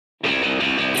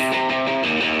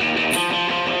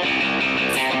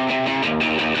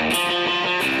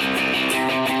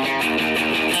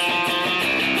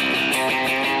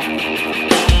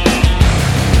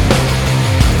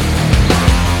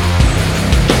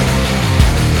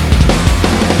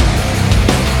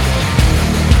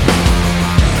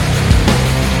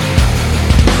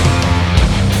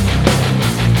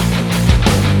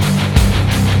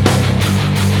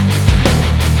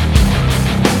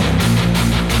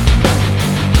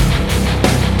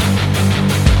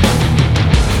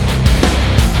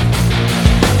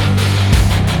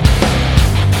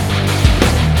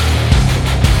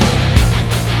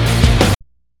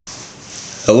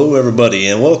Hello, everybody,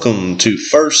 and welcome to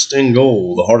First and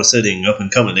Goal, the hardest hitting, up and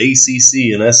coming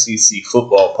ACC and SEC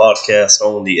football podcast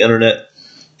on the internet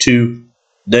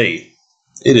today.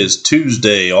 It is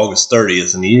Tuesday, August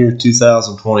 30th in the year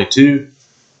 2022,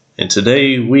 and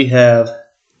today we have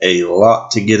a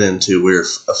lot to get into. We're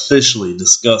officially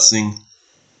discussing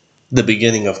the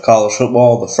beginning of college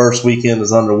football. The first weekend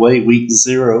is underway, week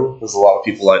 0, as a lot of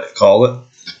people like to call it,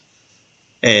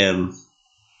 and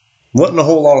wasn't a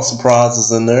whole lot of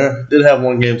surprises in there. Did have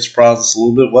one game surprise us a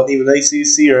little bit. Wasn't even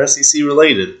ACC or SEC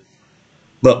related.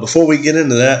 But before we get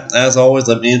into that, as always,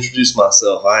 let me introduce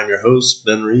myself. I am your host,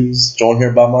 Ben Reeves, joined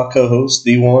here by my co-host,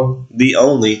 the one, the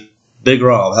only, Big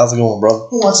Rob. How's it going, brother?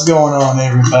 What's going on,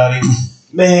 everybody?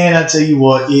 Man, I tell you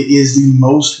what, it is the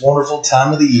most wonderful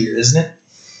time of the year, isn't it?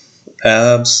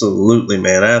 Absolutely,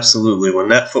 man. Absolutely. When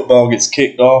that football gets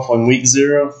kicked off on week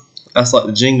 0, that's like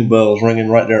the jingle bells ringing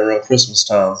right there around Christmas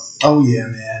time. Oh, yeah,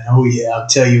 man. Oh, yeah. I'll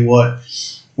tell you what.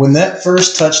 When that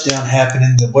first touchdown happened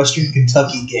in the Western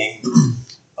Kentucky game,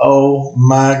 oh,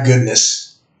 my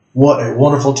goodness. What a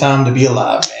wonderful time to be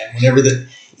alive, man.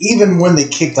 Even when they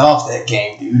kicked off that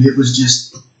game, dude, it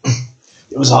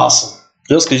was awesome.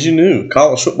 Just because you knew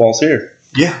college football's here.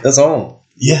 Yeah. That's on.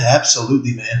 Yeah,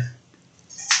 absolutely, man.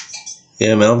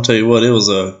 Yeah, man, I'll tell you what, it was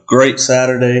a great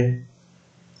Saturday.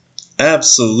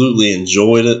 Absolutely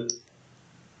enjoyed it.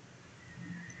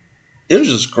 It was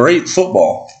just great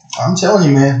football. I'm telling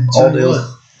you, man.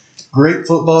 Great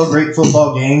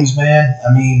football games, man.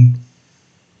 I mean,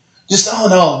 just all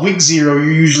in all, week 0,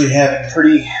 you're usually having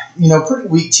pretty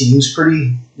weak teams.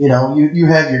 You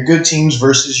have your good teams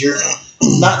versus your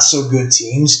not so good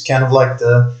teams. Kind of like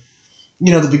the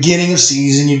beginning of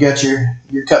season, you got your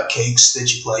cupcakes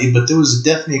that you played, but there was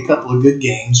definitely a couple of good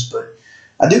games. But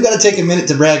I do got to take a minute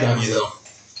to brag on you, though.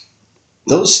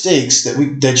 Those steaks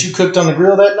that you cooked on the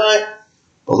grill that night,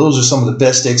 well, those are some of the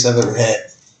best steaks I've ever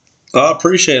had. I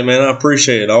appreciate it, man. I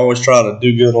appreciate it. I always try to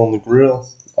do good on the grill.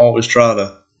 Always try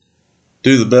to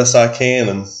do the best I can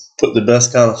and put the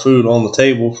best kind of food on the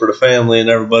table for the family and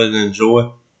everybody to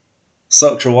enjoy.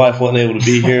 Sucks your wife wasn't able to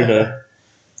be here to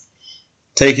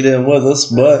take it in with us,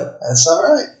 but that's all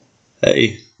right.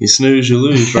 Hey, you snooze, you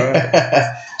lose,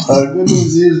 right? The good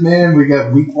news is, man, we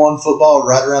got week 1 football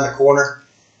right around the corner,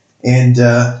 and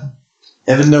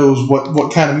heaven knows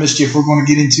what kind of mischief we're going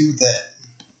to get into with that.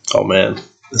 Oh, man,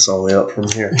 it's only up from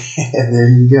here. There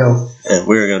you go. And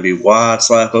we're going to be wide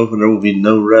slap open. There will be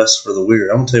no rest for the weary.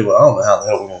 I'm going to tell you what, I don't know how the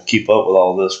hell we're going to keep up with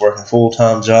all this, working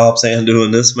full-time jobs and doing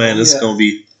this, man. This is going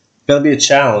to be a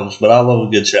challenge, but I love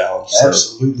a good challenge. So.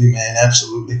 Absolutely, man,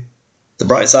 absolutely. The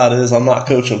bright side is I'm not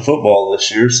coaching football this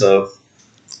year, so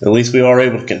at least we are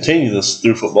able to continue this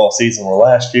through football season, where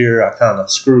last year I kind of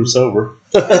screwed us over.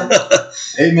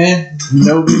 Hey, man,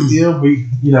 no big deal. We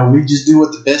just do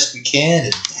what the best we can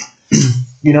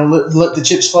and, let the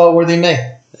chips fall where they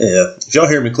may. Yeah. If y'all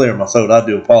hear me clearing my throat, I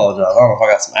do apologize. I don't know if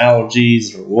I got some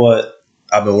allergies or what.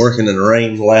 I've been working in the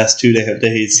rain the last 2 damn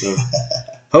days, so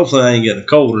hopefully I ain't getting a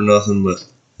cold or nothing, but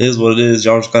it is what it is.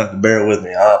 Y'all just going to have to bear with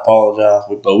me. I apologize,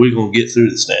 but we're going to get through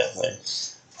this damn thing.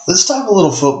 Let's talk a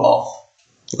little football.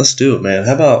 Let's do it, man.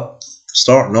 How about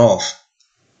starting off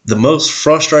the most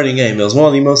frustrating game? It was one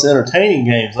of the most entertaining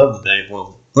games of the day.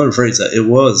 Well, let me rephrase that. It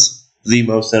was the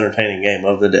most entertaining game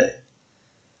of the day.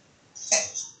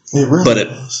 It really but it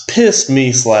pissed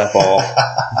me slap off.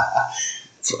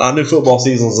 I knew football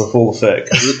season was in full effect.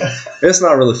 It's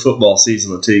not really football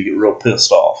season until you get real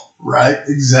pissed off. Right,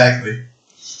 exactly.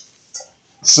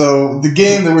 So the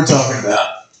game that we're talking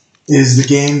about is the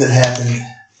game that happened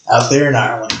out there in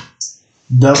Ireland.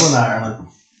 Dublin, Ireland.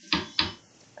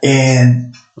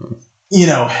 And,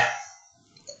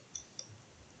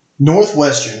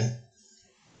 Northwestern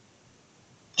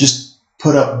just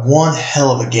put up one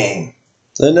hell of a game.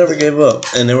 They never gave up,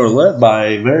 and they were led by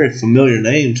a very familiar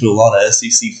name to a lot of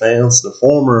SEC fans, the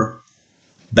former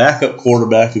backup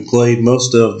quarterback who played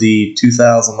most of the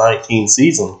 2019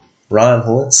 season, Ryan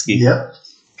Hilinski. Yep.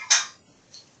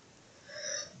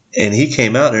 And he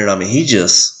came out there, and, he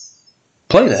just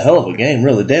played a hell of a game,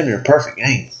 really. Damn near a perfect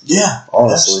game. Yeah,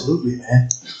 honestly. Absolutely, man.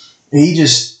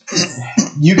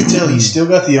 You can tell he's still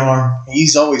got the arm.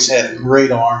 He's always had a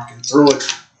great arm. Can throw it.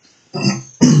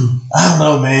 I don't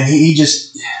know, man. He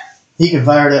can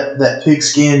fire that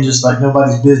pigskin just like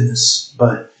nobody's business.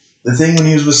 But the thing when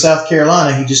he was with South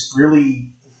Carolina, he just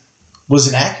really was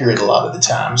inaccurate a lot of the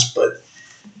times. But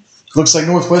looks like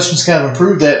Northwestern's kind of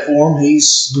improved that for him.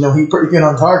 He's pretty good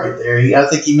on target there. I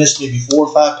think he missed maybe 4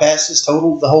 or 5 passes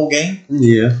total the whole game.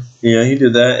 Yeah, he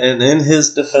did that. And in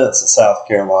his defense at South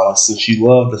Carolina, since you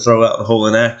love to throw out the whole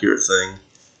inaccurate thing,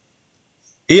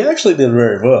 He actually did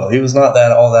very well. He was not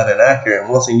all that inaccurate. And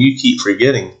one thing you keep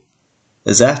forgetting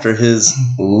is after his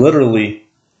literally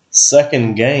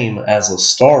second game as a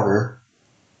starter,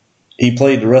 he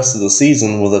played the rest of the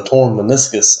season with a torn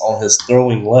meniscus on his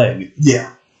throwing leg.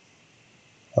 Yeah.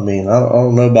 I mean, I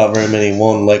don't know about very many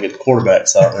one-legged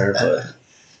quarterbacks out there, but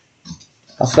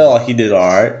I felt like he did all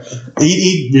right.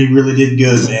 He really did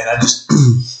good, man.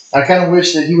 I kind of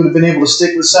wish that he would have been able to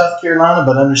stick with South Carolina,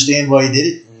 but understand why he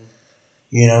did it.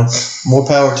 You know, more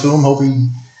power to him.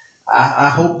 I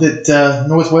hope that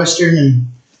Northwestern and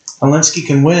Alinsky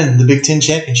can win the Big Ten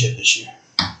championship this year.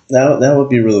 That would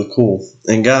be really cool.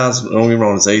 And guys, don't get me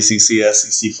wrong, it's ACC,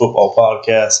 SEC football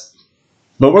podcast.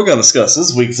 But we're going to discuss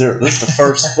this week 0. This is the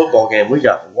first football game we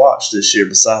got to watch this year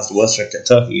besides the Western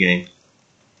Kentucky game.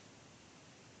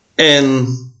 And,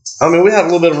 I mean, we had a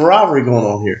little bit of a rivalry going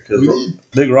on here. Because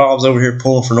Big Rob's over here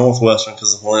pulling for Northwestern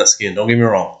because of Alinsky. And don't get me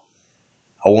wrong,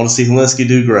 I want to see Alinsky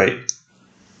do great.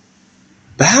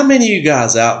 But how many of you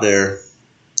guys out there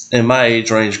in my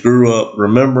age range grew up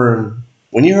remembering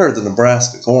when you heard the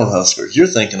Nebraska Cornhuskers, you're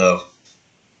thinking of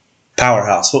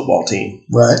powerhouse football team.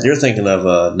 Right. You're thinking of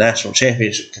a national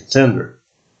championship contender,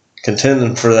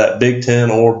 contending for that Big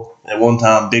Ten or at one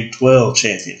time Big 12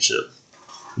 championship,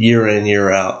 year in,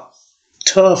 year out.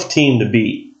 Tough team to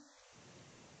beat.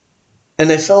 And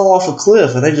they fell off a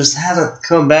cliff, and they just haven't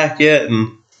come back yet,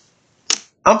 and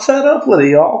I'm fed up with it,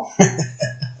 y'all.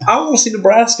 I want to see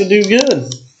Nebraska do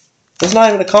good. It's not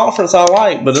even a conference I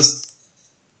like, but it's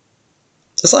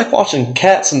like watching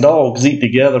cats and dogs eat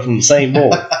together from the same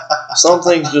bowl. Some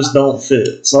things just don't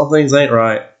fit. Some things ain't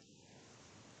right.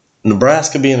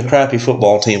 Nebraska being a crappy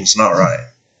football team is not right.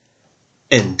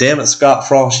 And damn it, Scott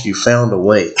Frost, you found a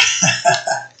way.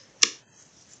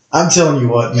 I'm telling you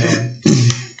what, man.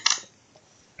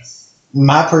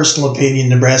 My personal opinion,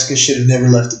 Nebraska should have never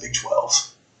left the Big 12.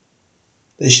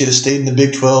 They should have stayed in the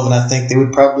Big 12, and I think they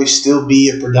would probably still be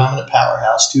a predominant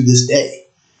powerhouse to this day.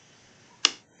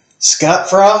 Scott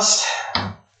Frost,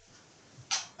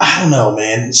 I don't know,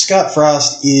 man. Scott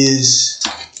Frost is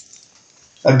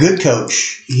a good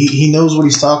coach. He knows what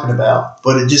he's talking about,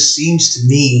 but it just seems to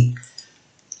me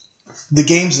the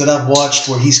games that I've watched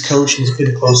where he's coached and it's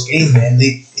been a close game, man,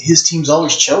 his teams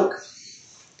always choke.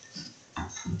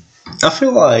 I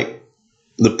feel like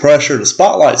the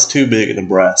spotlight's too big at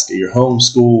Nebraska. Your home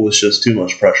school is just too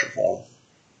much pressure for him.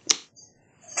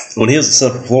 When he was at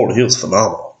Central Florida, he was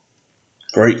phenomenal.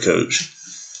 Great coach.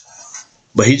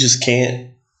 But he just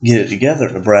can't get it together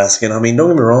at Nebraska. And I mean, don't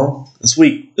get me wrong. It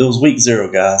was week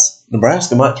 0, guys.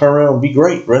 Nebraska might turn around and be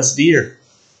great the rest of the year.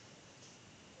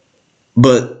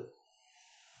 But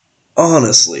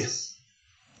honestly,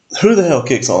 who the hell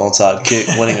kicks an onside kick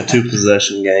winning a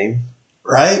 2-possession game?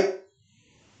 Right?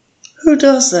 Who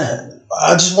does that?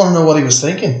 I just want to know what he was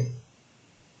thinking.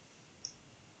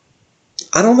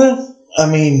 I don't know. I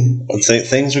mean, I think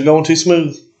things are going too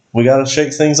smooth. We got to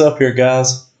shake things up here,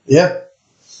 guys. Yep.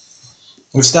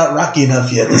 It's not rocky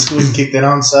enough yet. Let's go ahead and kick that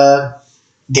onside.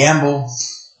 Gamble.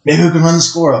 Maybe we can run the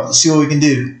score up. Let's see what we can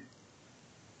do.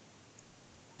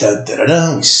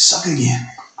 Da-da-da-da. We suck again.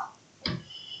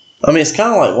 I mean, it's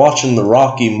kind of like watching the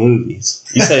Rocky movies.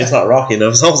 You say it's not Rocky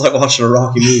enough. It's almost like watching a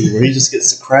Rocky movie where he just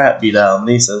gets the crap beat out of him.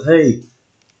 And he says, hey,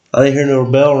 I didn't hear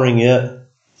no bell ring yet.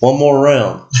 One more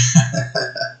round.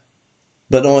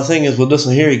 But the only thing is, with this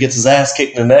one here, he gets his ass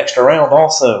kicked in the extra round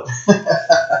also.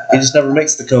 He just never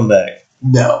makes the comeback.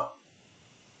 No.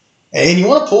 And you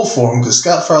want to pull for him because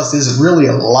Scott Frost is really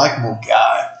a likable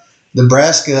guy.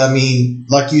 Nebraska, I mean,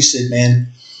 like you said, man,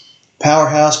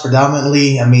 powerhouse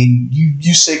predominantly. I mean,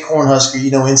 you say Cornhusker,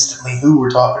 you know instantly who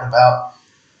we're talking about.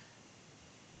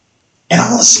 And I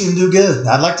want to see him do good.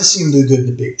 I'd like to see him do good in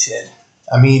the Big Ten.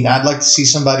 I mean, I'd like to see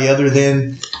somebody other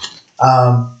than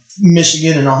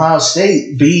Michigan and Ohio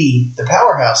State be the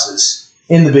powerhouses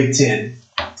in the Big Ten.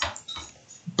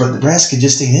 But Nebraska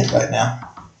just ain't it right now.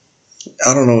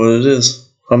 I don't know what it is.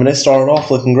 I mean, they started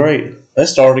off looking great. They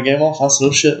started the game off. I said,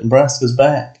 oh, shit, Nebraska's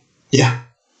back. Yeah.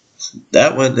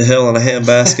 That went to hell in a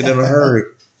handbasket in a hurry.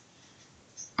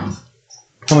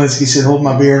 Alinsky said, hold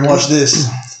my beer and watch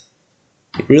this.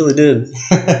 He really did.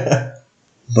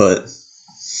 But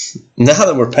now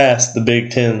that we're past the Big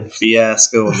Ten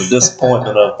fiasco and the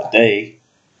disappointment of the day,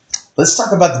 let's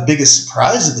talk about the biggest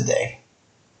surprise of the day.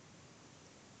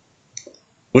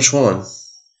 Which one?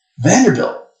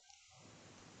 Vanderbilt.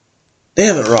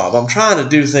 Damn it, Rob. I'm trying to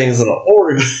do things in an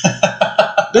order.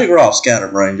 Big Rob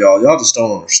scatterbrained, y'all. Y'all just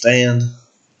don't understand.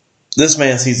 This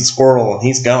man sees a squirrel and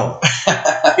he's gone.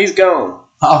 He's gone.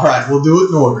 All right, we'll do it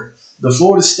in order. The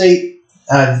Florida State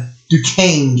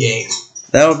Duquesne game.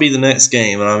 That would be the next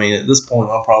game. And I mean, at this point,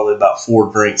 I'm probably about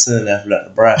 4 drinks in after that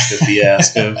Nebraska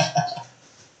fiasco.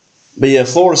 But yeah,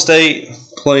 Florida State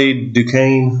played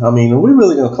Duquesne. I mean, are we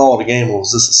really going to call it a game, or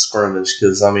was this a scrimmage?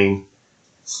 Because, I mean,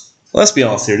 let's be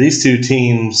honest here. These two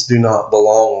teams do not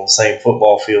belong on the same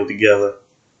football field together.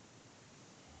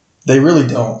 They really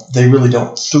don't. They really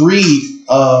don't. 3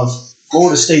 of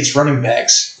Florida State's running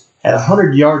backs had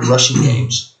 100-yard rushing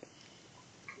games.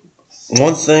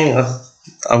 One thing,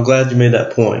 I'm glad you made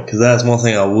that point, because that's one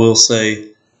thing I will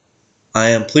say I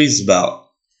am pleased about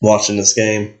watching this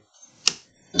game.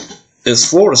 Is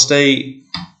Florida State,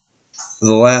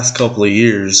 the last couple of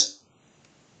years,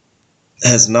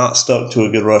 has not stuck to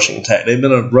a good rushing attack. They've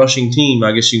been a rushing team,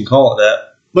 I guess you can call it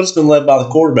that, but it's been led by the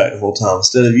quarterback the whole time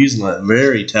instead of using that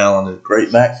very talented,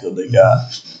 great backfield they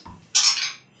got.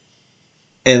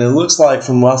 And it looks like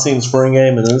from what I've seen in the spring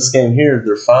game and in this game here,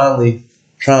 they're finally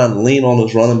trying to lean on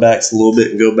those running backs a little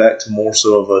bit and go back to more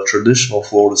so of a traditional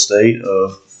Florida State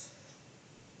of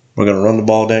we're going to run the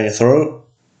ball down your throat.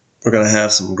 We're going to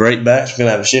have some great backs. We're going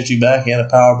to have a shifty back and a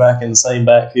power back in the same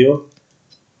backfield.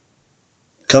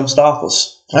 Come stop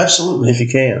us. Absolutely. If you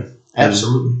can.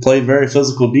 Absolutely. And play very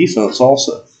physical defense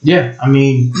also. Yeah, I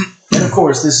mean, and of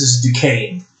course, this is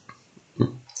Duquesne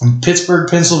from Pittsburgh,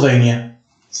 Pennsylvania.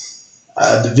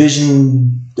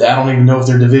 Division, I don't even know if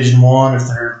they're Division I, if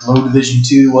they're low Division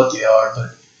II, what they are,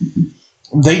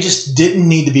 but they just didn't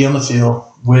need to be on the field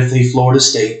with a Florida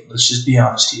State. Let's just be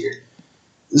honest here.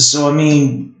 So, I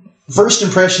mean, first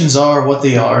impressions are what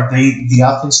they are. The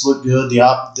offense looked good.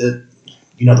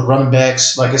 The running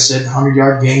backs, like I said,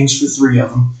 100-yard games for 3 of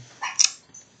them.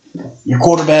 Your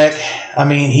quarterback, I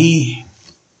mean, he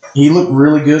looked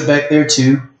really good back there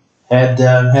too. Had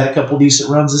a couple decent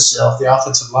runs himself. The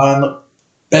offensive line looked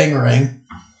bangerang.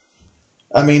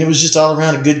 I mean, it was just all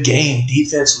around a good game.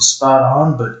 Defense was spot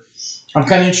on, but I'm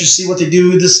kind of interested to see what they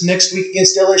do this next week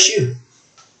against LSU.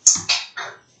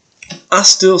 I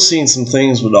still seen some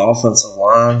things with the offensive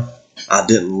line I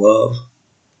didn't love.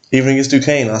 Even against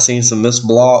Duquesne, I seen some missed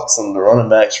blocks, and the running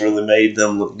backs really made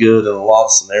them look good in a lot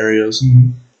of scenarios. Mm-hmm.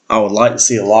 I would like to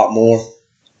see a lot more.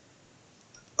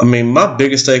 I mean, my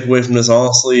biggest takeaway from this,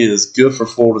 honestly, is good for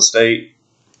Florida State.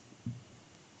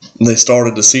 They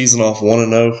started the season off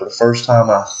 1-0 for the first time,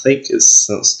 I think it's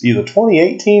since either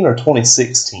 2018 or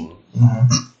 2016.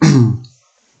 Mm-hmm.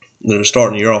 They're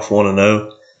starting the year off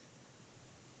 1-0.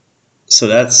 So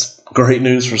that's great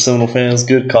news for Seminole fans,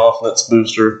 good confidence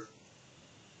booster.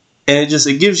 And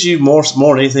it gives you more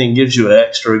than anything, it gives you an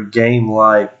extra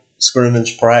game-like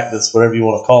scrimmage practice, whatever you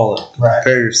want to call it. Right.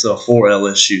 Prepare yourself for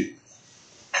LSU.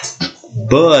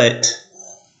 But,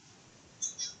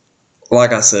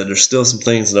 like I said, there's still some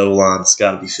things in the O-line that's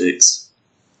got to be fixed.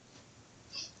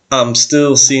 I'm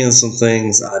still seeing some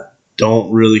things I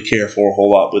don't really care for a whole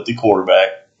lot with the quarterback.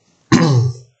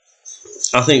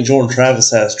 I think Jordan Travis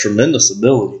has tremendous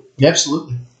ability.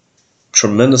 Absolutely.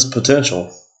 Tremendous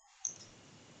potential.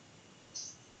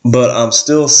 But I'm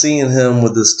still seeing him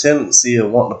with this tendency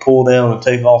of wanting to pull down and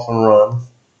take off and run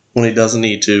when he doesn't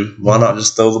need to. Why not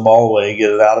just throw the ball away,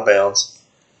 get it out of bounds?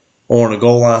 Or in a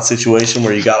goal line situation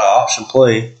where you got an option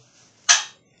play,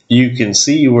 you can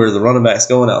see where the running back's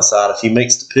going outside. If he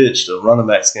makes the pitch, the running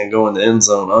back's going to go in the end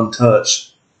zone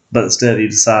untouched. But instead he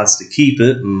decides to keep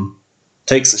it and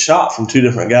takes a shot from 2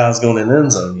 different guys going in the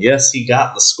end zone. Yes, he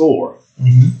got the score.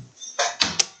 Mm-hmm.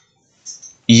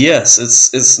 Yes,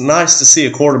 it's nice to see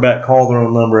a quarterback call their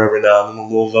own number every now and then, a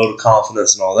little vote of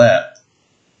confidence and all that.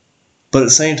 But at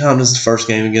the same time, this is the first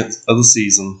game of the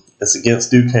season. It's against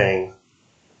Duquesne.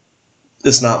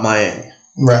 It's not Miami.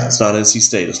 Right. It's not NC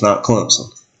State. It's not Clemson.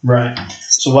 Right.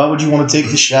 So why would you want to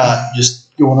take the shot,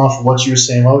 just going off of what you were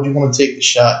saying, why would you want to take the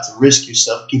shot to risk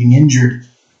yourself getting injured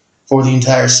for the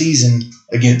entire season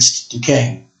against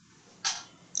Duquesne?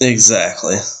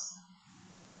 Exactly.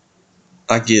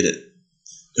 I get it.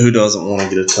 Who doesn't want to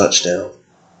get a touchdown?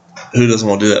 Who doesn't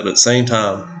want to do that? But at the same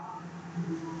time,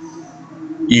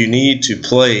 you need to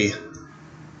play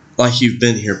like you've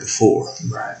been here before.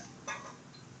 Right.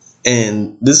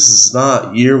 And this is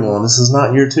not year 1. This is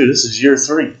not year 2. This is year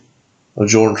 3 of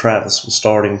Jordan Travis with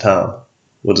starting time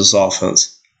with this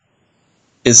offense.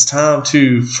 It's time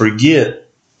to forget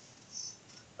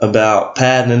about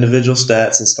padding individual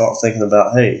stats and start thinking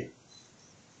about, hey,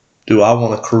 do I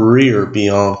want a career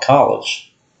beyond college?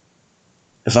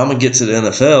 If I'm going to get to the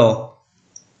NFL,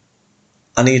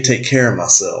 I need to take care of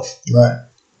myself. Right.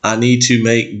 I need to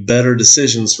make better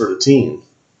decisions for the team.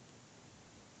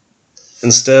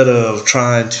 Instead of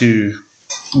trying to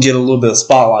get a little bit of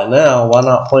spotlight now, why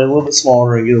not play a little bit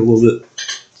smarter and get a little bit...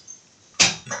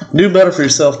 Do better for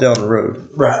yourself down the road.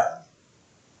 Right.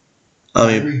 I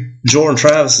mean, Jordan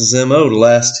Travis's MO the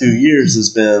last 2 years has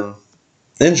been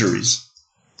injuries.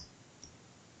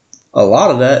 A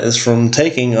lot of that is from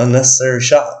taking unnecessary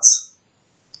shots.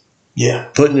 Yeah.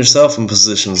 Putting yourself in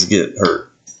positions to get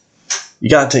hurt. You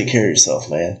got to take care of yourself,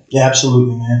 man. Yeah,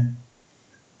 absolutely, man.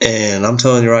 And I'm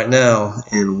telling you right now,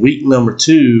 in week number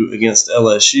 2 against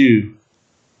LSU,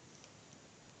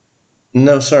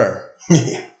 no, sir.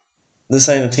 This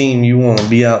ain't a team you want to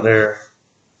be out there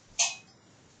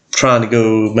trying to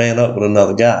go man up with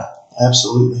another guy.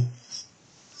 Absolutely.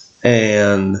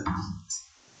 And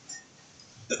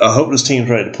I hope this team's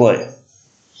ready to play.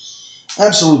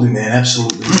 Absolutely, man.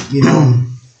 Absolutely. You know,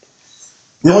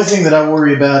 the only thing that I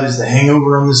worry about is the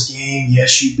hangover on this game.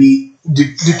 Yes, you beat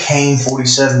Duquesne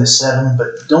 47-7,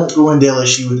 but don't go into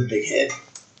LSU with a big head.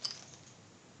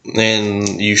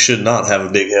 And you should not have a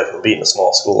big head for beating a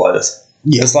small school like this.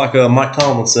 Yeah. It's like Mike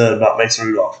Tomlin said about Mason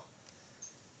Rudolph.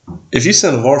 If you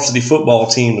send a varsity football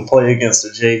team to play against a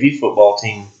JV football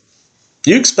team,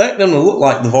 you expect them to look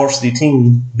like the varsity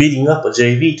team beating up a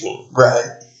JV team.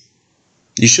 Right.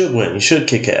 You should win. You should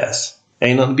kick ass.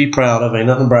 Ain't nothing to be proud of. Ain't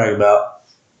nothing to brag about.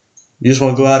 You just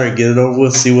want to go out there and get it over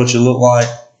with, see what you look like.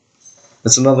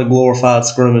 It's another glorified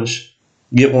scrimmage.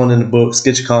 Get one in the books.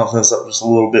 Get your confidence up just a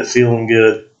little bit, feeling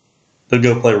good. But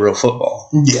go play real football.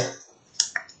 Yeah.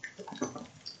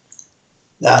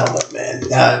 I don't know, man.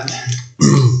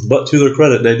 But to their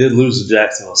credit, they did lose to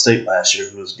Jacksonville State last year,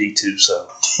 who was D2, so.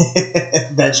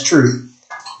 That's true.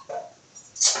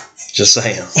 Just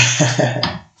saying.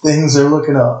 Things are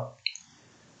looking up.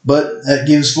 But that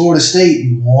gives Florida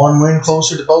State one win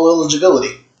closer to bowl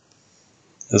eligibility.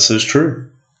 This is true.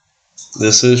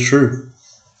 This is true.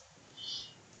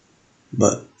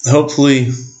 But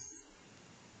hopefully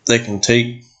they can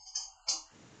take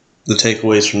the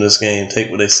takeaways from this game, take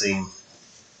what they see.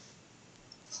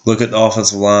 Look at the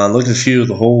offensive line. Look at a few of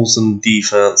the holes in the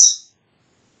defense.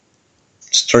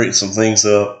 Straighten some things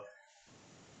up.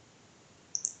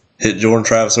 Hit Jordan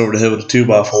Travis over the head with a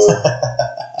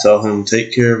 2x4. Tell him to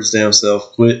take care of his damn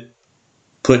self. Quit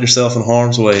putting yourself in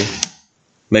harm's way.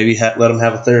 Maybe let him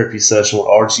have a therapy session with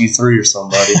RG3 or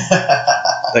somebody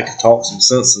that could talk some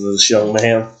sense into this young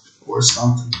man. Or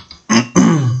something.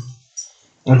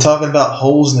 I'm talking about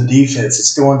holes in the defense.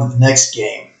 Let's go on to the next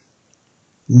game.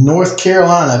 North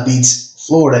Carolina beats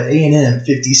Florida A&M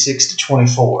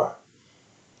 56-24.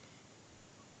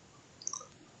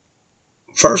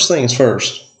 First things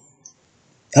first.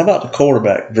 How about the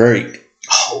quarterback, Drake?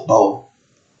 Oh,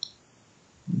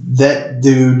 that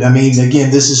dude. I mean,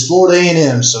 again, this is Florida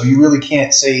A&M, so you really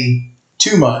can't say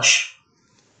too much.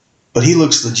 But he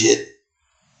looks legit.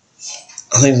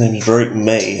 I think his name is Drake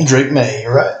May. Drake May,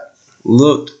 you're right.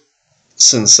 Looked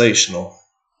sensational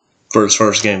for his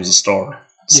first game as a starter.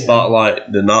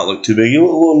 Spotlight did not look too big. He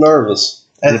looked a little nervous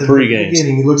in the pregame.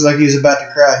 Beginning, he looks like he was about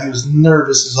to cry. He was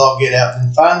nervous as all get out.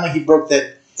 And finally, he broke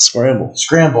that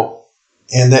scramble.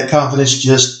 And that confidence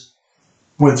just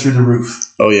went through the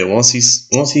roof. Oh, yeah. Once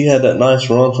he had that nice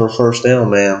run for a first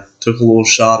down, man, took a little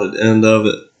shot at the end of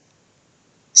it.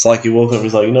 It's like he woke up and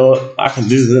was like, you know what? I can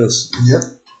do this. Yep.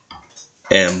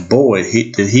 And, boy,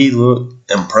 did he look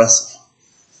impressive.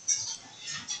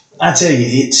 I tell you,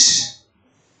 it's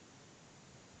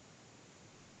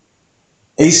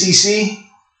ACC,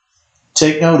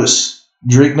 take notice.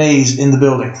 Drake May's in the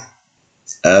building.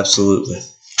 Absolutely.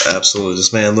 Absolutely.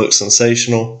 This man looked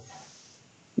sensational.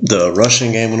 The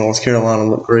rushing game in North Carolina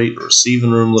looked great. The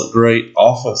receiving room looked great.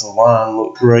 Offensive line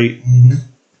looked great. Mm-hmm.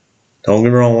 Don't get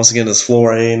me wrong. Once again, this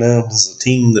Florida A&M is a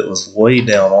team that was way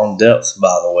down on depth,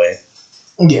 by the way.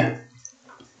 Yeah.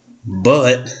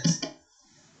 But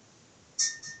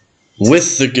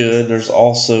with the good, there's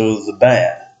also the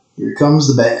bad. Here comes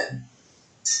the bad.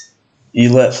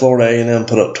 You let Florida A&M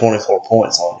put up 24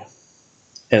 points on you.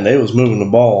 And they was moving the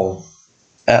ball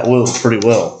at will pretty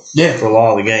well for a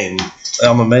lot of the game.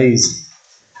 I'm amazed.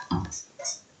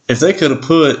 If they could have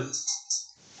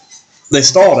they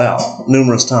stalled out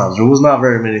numerous times. There was not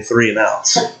very many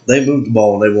 3-and-outs. They moved the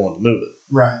ball when they wanted to move it.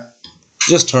 Right.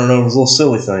 Just turnovers, little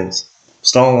silly things.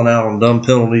 Stalling out on dumb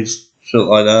penalties, shit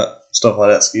like that. Stuff like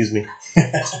that, excuse me.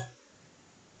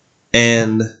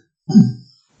 And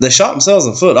they shot themselves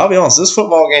in the foot. I'll be honest, this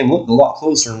football game looked a lot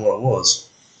closer than what it was.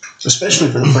 Especially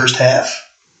for the first half.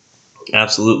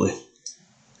 Absolutely.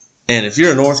 And if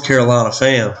you're a North Carolina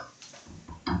fan,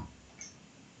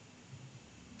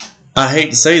 I hate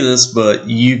to say this, but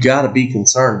you got to be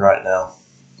concerned right now.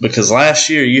 Because last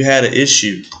year you had an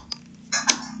issue.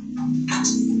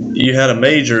 You had a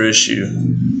major issue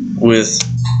with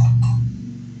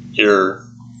your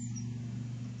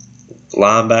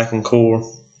linebacking core.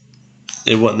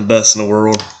 It wasn't the best in the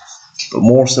world. but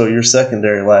more so your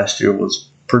secondary last year was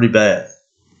pretty bad.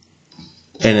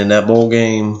 And in that bowl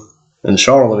game in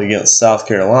Charlotte against South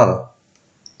Carolina,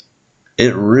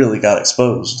 it really got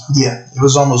exposed. Yeah, it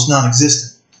was almost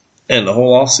non-existent. And the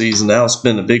whole offseason now it's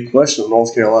been a big question in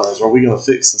North Carolina is, are we going to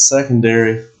fix the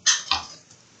secondary?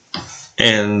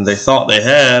 And they thought they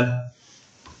had.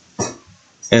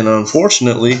 And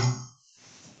unfortunately,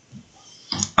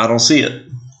 I don't see it.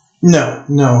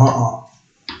 No.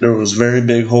 There was very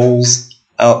big holes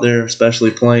out there,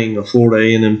 especially playing a Florida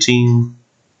A&M team.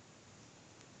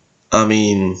 I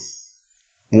mean,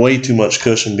 way too much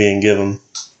cushion being given.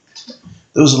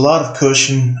 There was a lot of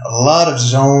cushion, a lot of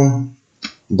zone.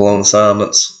 Blown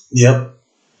assignments. Yep.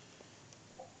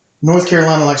 North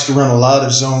Carolina likes to run a lot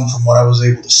of zone from what I was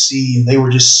able to see, and they were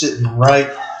just sitting right.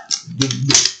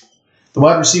 The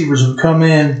wide receivers would come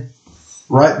in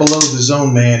right below the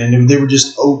zone man, and they were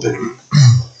just open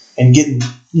and getting,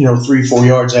 3-4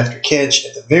 yards after catch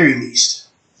at the very least.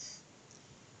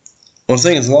 Well, the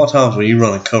thing is, a lot of times when you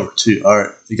run a cover two, all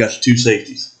right, you got your two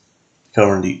safeties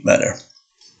covering deep back there.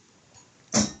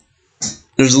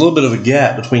 There's a little bit of a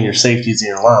gap between your safeties and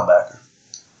your linebacker.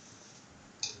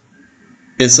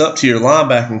 It's up to your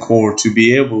linebacking core to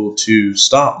be able to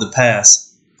stop the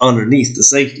pass underneath the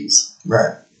safeties.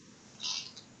 Right.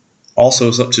 Also,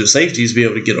 it's up to the safeties to be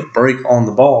able to get a break on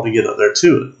the ball to get up there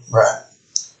to it. Right.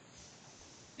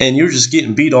 And you're just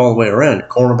getting beat all the way around. Your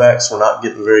cornerbacks were not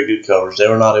getting very good coverage. They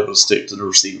were not able to stick to the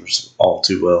receivers all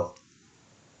too well.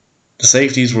 The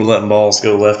safeties were letting balls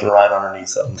go left and right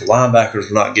underneath them. The linebackers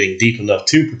were not getting deep enough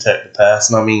to protect the pass.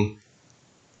 And I mean,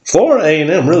 Florida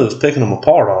A&M really was picking them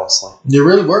apart, honestly. They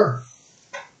really were.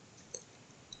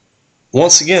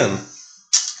 Once again,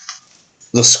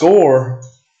 the score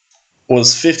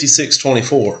was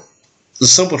 56-24. The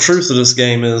simple truth of this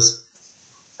game is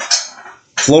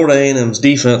Florida A&M's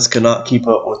defense could not keep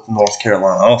up with the North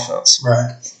Carolina offense.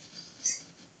 Right.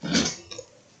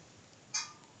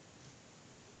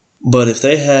 But if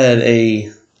they had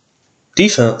a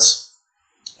defense,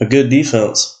 a good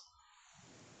defense,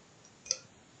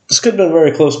 this could have been a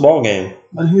very close ball game.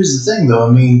 But here's the thing, though.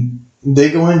 I mean, they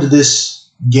go into this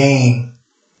game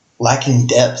lacking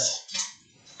depth.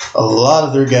 A lot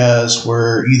of their guys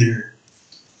were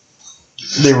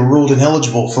they were ruled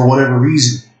ineligible for whatever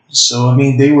reason. So, I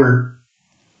mean, they were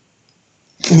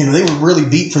really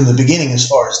beat from the beginning as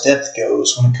far as depth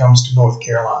goes when it comes to North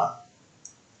Carolina.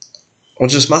 Well,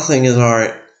 just my thing is, all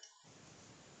right,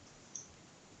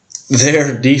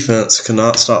 their defense could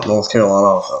not stop North Carolina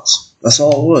offense. That's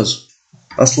all it was.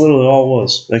 That's literally all it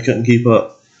was. They couldn't keep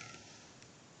up.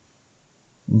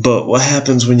 But what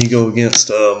happens when you go against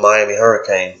a Miami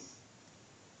Hurricane?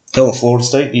 Hell, a Florida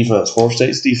State defense. Florida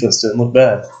State's defense didn't look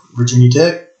bad. Virginia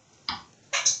Tech?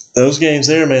 Those games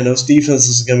there, man, those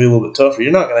defenses are going to be a little bit tougher.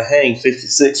 You're not going to hang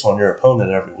 56 on your opponent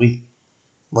every week.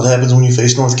 What happens when you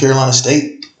face North Carolina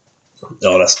State?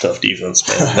 Oh, that's tough defense,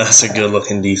 man. That's a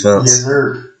good-looking defense. Yes,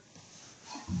 sir.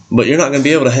 But you're not going to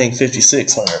be able to hang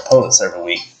 56 on your opponents every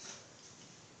week.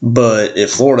 But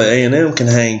if Florida A&M can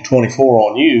hang 24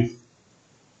 on you,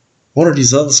 what are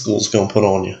these other schools going to put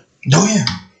on you? Oh, yeah.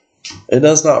 It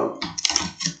does not.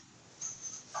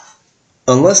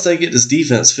 Unless they get this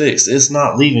defense fixed, it's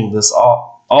not leaving this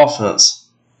offense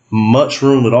much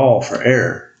room at all for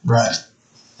error. Right.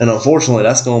 And unfortunately,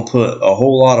 that's going to put a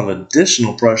whole lot of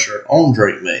additional pressure on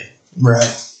Drake May.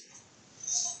 Right.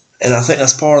 And I think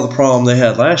that's part of the problem they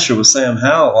had last year with Sam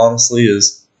Howell, honestly,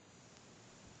 is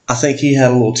I think he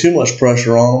had a little too much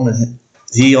pressure on him, and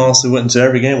he honestly went into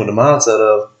every game with the mindset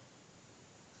of,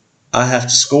 I have to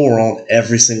score on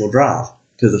every single drive.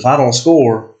 Because if I don't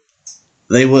score,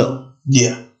 they will.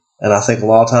 Yeah. And I think a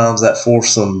lot of times that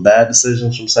forced some bad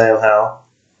decisions from Sam Howell,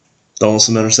 throwing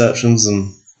some interceptions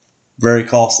and very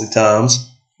costly times.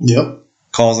 Yep.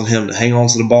 Causing him to hang on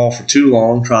to the ball for too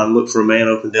long, trying to look for a man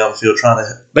open down the field,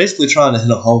 basically trying to hit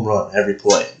a home run every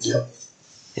play. Yep.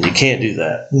 And you can't do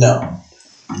that. No.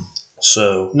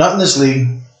 So, not in this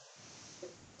league.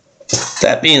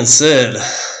 That being said,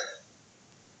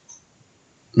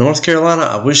 North Carolina,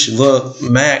 I wish you luck.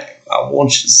 Mac, I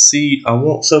want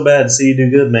so bad to see you do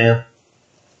good, man.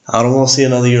 I don't want to see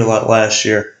another year like last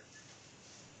year.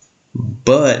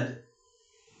 But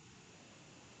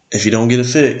if you don't get it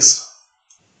fixed,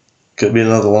 could be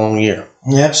another long year.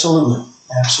 Yeah, absolutely.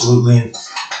 Absolutely. And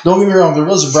don't get me wrong, there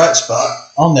was a bright spot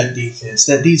on that defense.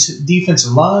 That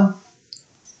defensive line,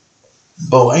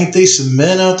 boy, ain't they some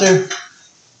men out there?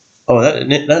 Oh,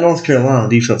 that North Carolina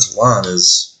defensive line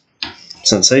is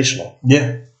sensational.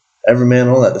 Yeah. Every man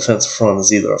on that defensive front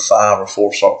is either a 5 or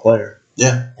 4-star player.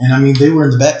 Yeah. And, I mean, they were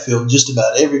in the backfield just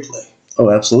about every play. Oh,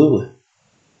 absolutely.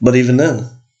 But even then,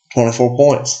 24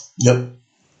 points. Yep.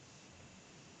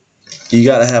 You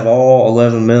got to have all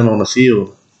 11 men on the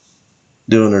field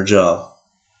doing their job.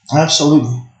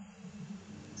 Absolutely.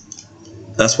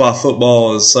 That's why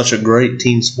football is such a great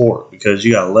team sport, because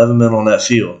you got 11 men on that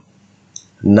field.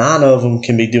 9 of them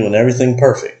can be doing everything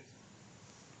perfect.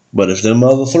 But if them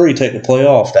other 3 take the play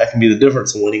off, that can be the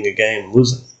difference in winning a game and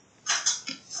losing.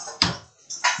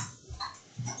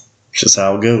 It's just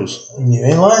how it goes. You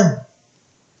ain't lying.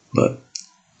 But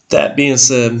that being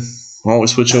said, why don't we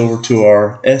switch over to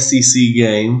our SEC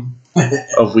game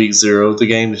of Week 0, the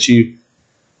game that you,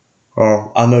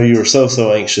 I know you were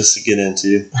so anxious to get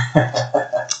into.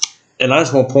 And I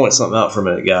just want to point something out for a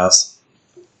minute, guys.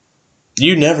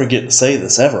 You never get to say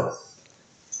this ever.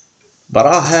 But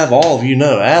I'll have all of you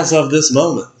know, as of this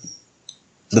moment,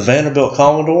 the Vanderbilt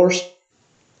Commodores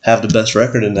have the best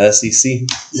record in the SEC.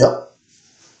 Yep.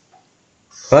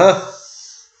 Huh?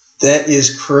 That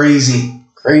is crazy.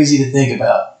 Crazy to think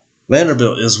about.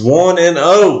 Vanderbilt is 1-0.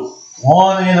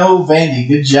 1-0, Vandy.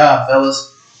 Good job, fellas.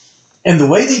 And the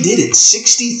way they did it,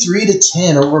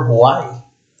 63-10 over Hawaii.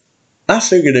 I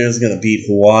figured they was going to beat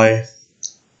Hawaii.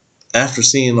 After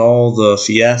seeing all the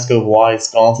fiasco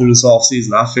Hawaii's gone through this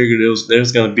offseason, I figured they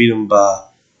was going to beat them by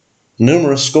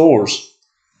numerous scores.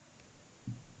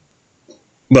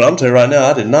 But I'm telling you right now,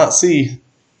 I did not see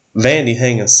Vandy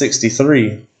hanging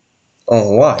 63 on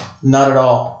Hawaii. Not at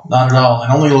all. Not at all.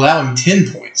 And only allowing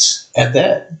 10 points at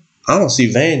that. I don't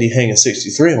see Vandy hanging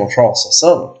 63 on Charleston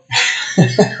Southern.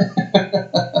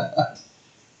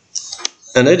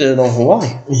 And they did it on Hawaii.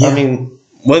 Yeah. I mean,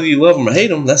 whether you love them or hate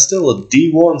them, that's still a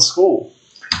D1 school.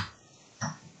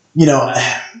 You know,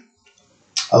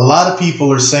 a lot of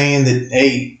people are saying that,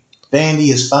 hey, Vandy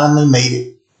has finally made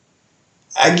it.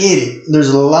 I get it. There's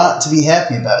a lot to be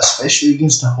happy about, especially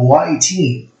against a Hawaii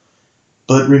team.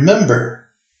 But remember,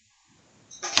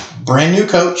 brand new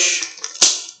coach,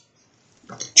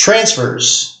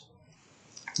 transfers.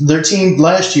 Their team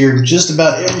last year, just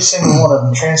about every single one of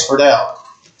them transferred out.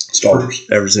 Starters.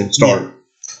 Everything started. Yeah,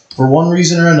 for one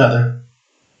reason or another.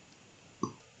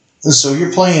 And so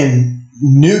you're playing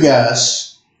new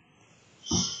guys.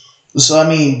 So, I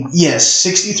mean, yes,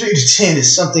 63-10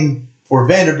 is something for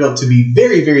Vanderbilt to be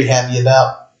very, very happy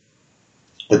about.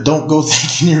 But don't go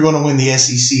thinking you're going to win the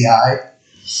SEC, all right?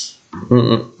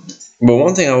 But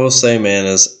one thing I will say, man,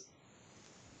 is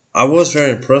I was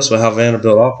very impressed with how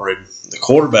Vanderbilt operated. The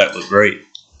quarterback looked great.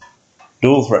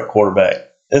 Dual threat quarterback.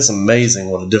 It's amazing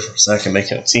what a difference that can make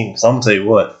in a team. Because I'm going to tell you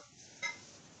what.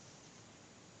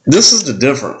 This is the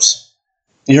difference.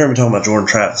 You heard me talking about Jordan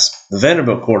Travis. The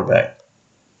Vanderbilt quarterback.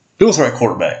 Dual threat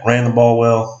quarterback. Ran the ball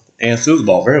well and threw the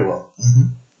ball very well.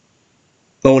 Mm-hmm.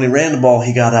 But when he ran the ball,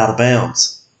 he got out of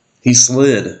bounds. He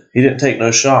slid. He didn't take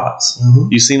no shots.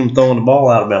 Mm-hmm. You seen him throwing the ball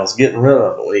out of bounds, getting rid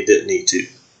of it when he didn't need to.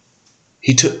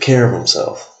 He took care of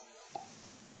himself.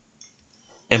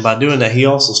 And by doing that, he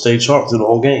also stayed sharp through the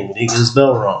whole game. He didn't get his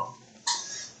bell rung.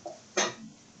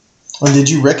 And did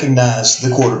you recognize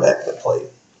the quarterback that played?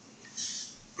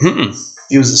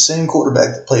 He was the same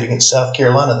quarterback that played against South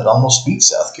Carolina that almost beat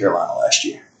South Carolina last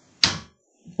year.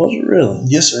 Was it really?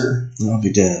 Yes, sir. I'll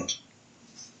be damned.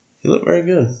 He looked very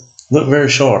good. Looked very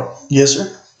sharp. Yes,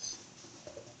 sir.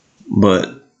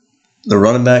 But the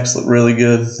running backs looked really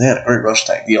good. They had a great rush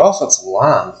attack. The offensive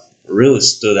line really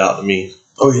stood out to me.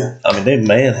 Oh, yeah. I mean, they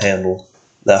manhandled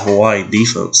that Hawaii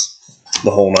defense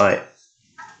the whole night.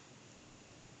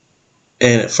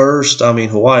 And at first, I mean,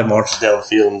 Hawaii marches down the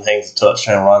field and hangs a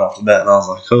touchdown right off the bat. And I was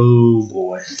like, oh,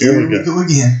 boy. Here we go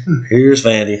again. Here's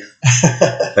Vandy.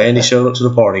 Vandy showed up to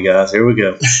the party, guys. Here we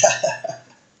go.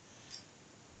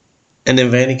 And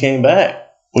then Vandy came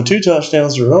back with 2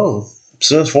 touchdowns of their own.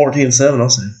 So it's 14-7. I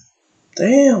said,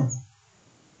 damn.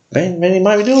 Vandy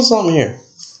might be doing something here.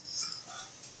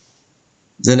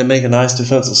 Then they make a nice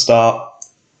defensive stop,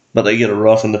 but they get a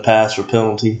rough in the passer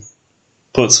penalty.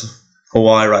 Puts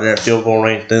Hawaii right there at field goal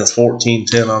range. Then it's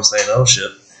 14-10. I'm saying, oh,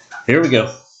 shit. Here we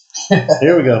go.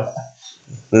 Here we go.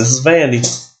 This is Vandy.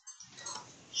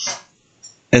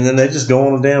 And then they just go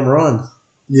on a damn run.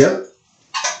 Yep.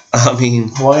 I mean,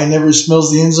 Hawaii never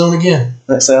smells the end zone again.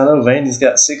 Next thing I know, Vandy's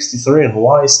got 63 and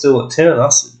Hawaii's still at 10. I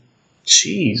said,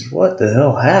 geez, what the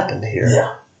hell happened here?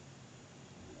 Yeah.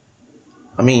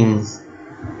 I mean,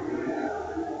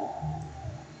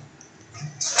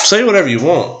 say whatever you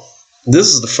want.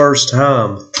 This is the first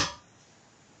time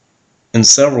in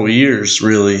several years,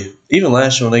 really. Even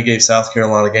last year when they gave South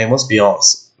Carolina a game, let's be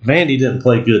honest, Vandy didn't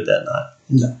play good that night.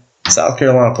 No. South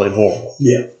Carolina played horrible.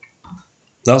 Yeah.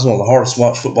 That was one of the hardest to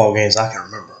watch football games I can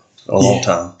remember in a long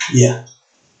time. Yeah.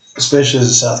 Especially as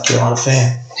a South Carolina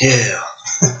fan. Yeah.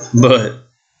 But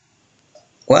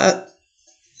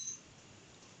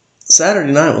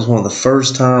Saturday night was one of the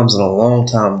first times in a long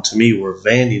time to me where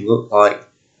Vandy looked like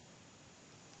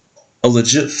a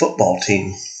legit football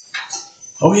team.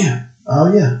 Oh, yeah.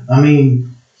 I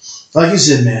mean, like you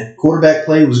said, man, quarterback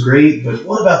play was great, but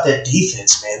what about that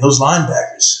defense, man? Those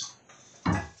linebackers.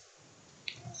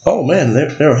 Oh, man, they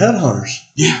were headhunters.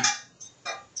 Yeah.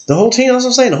 The whole team, as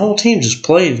I'm saying, the whole team just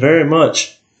played very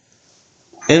much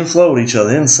in flow with each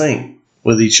other, in sync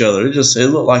with each other. It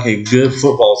looked like a good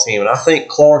football team. And I think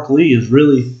Clark Lee is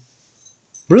really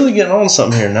getting on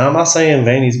something here. Now, I'm not saying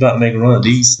Vandy's about to make a run at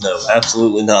these. No,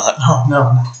 absolutely not.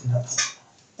 No.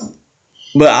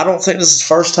 But I don't think this is the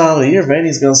first time of the year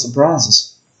Vandy's going to surprise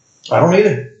us. I don't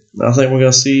either. I think we're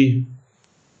going to see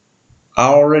 – I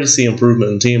already see improvement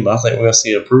in the team, but I think we're going to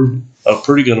see a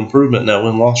pretty good improvement in that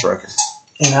win-loss record.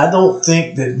 And I don't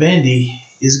think that Vandy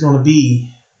is going to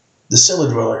be the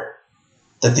cellar dweller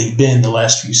that they've been the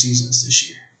last few seasons this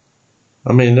year.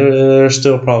 I mean, they're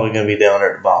still probably going to be down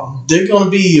there at the bottom. They're going to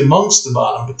be amongst the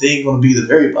bottom, but they ain't going to be the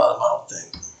very bottom, I don't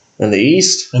think. In the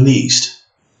East? In the East.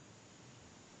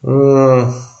 I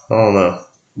don't know.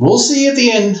 We'll see at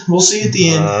the end.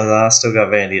 I still got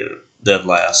Vandy at dead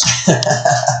last.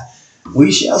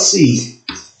 We shall see.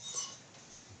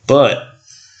 But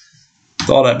with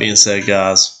all that being said,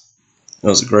 guys, it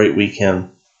was a great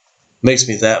weekend. Makes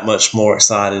me that much more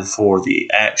excited for the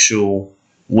actual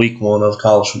week 1 of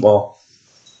college football.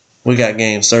 We got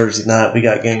games Thursday night. We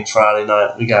got games Friday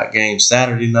night. We got games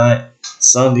Saturday night,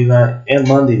 Sunday night, and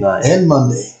Monday night. And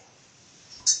Monday.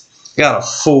 Got a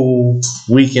full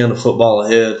weekend of football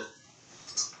ahead.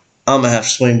 I'm going to have to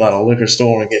swing by the liquor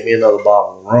store and get me another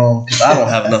bottle of rum because I don't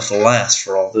have enough to last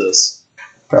for all this.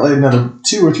 Probably another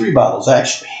 2 or 3 bottles,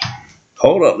 actually.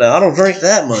 Hold up now. I don't drink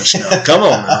that much now. Come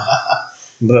on now.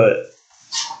 But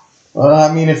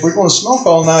I mean, if we're going to smoke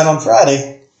all night on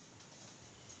Friday,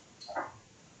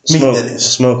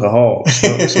 smoke a hog.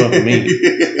 Smoke a meat.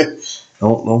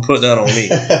 Don't put that on me.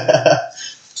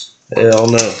 Hell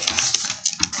no.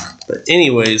 But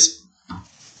anyways,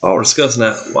 while we're discussing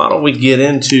that, why don't we get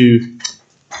into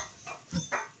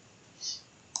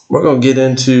we're going to get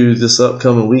into this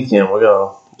upcoming weekend. We're going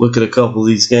to look at a couple of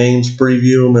these games,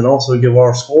 preview them, and also give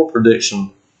our score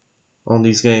prediction on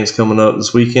these games coming up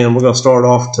this weekend. We're going to start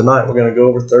off tonight. We're going to go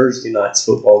over Thursday night's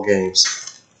football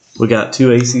games. We got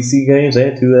 2 ACC games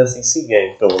and 2 SEC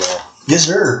games going on. Yes,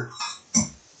 sir.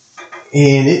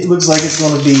 And it looks like it's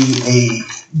going to be a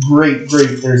great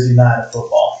Thursday night of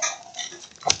football.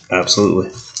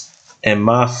 Absolutely. And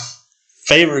my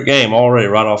favorite game already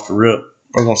right off the rip,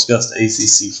 we're going to discuss the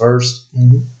ACC first.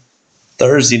 Mm-hmm.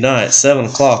 Thursday night, 7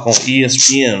 o'clock on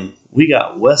ESPN, we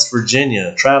got West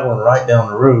Virginia traveling right down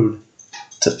the road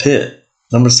to Pitt,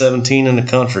 number 17 in the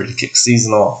country, to kick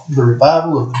season off. The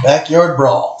revival of the backyard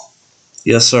brawl.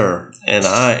 Yes, sir. And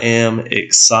I am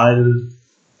excited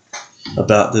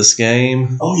about this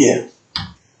game. Oh, yeah.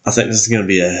 I think this is going to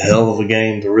be a hell of a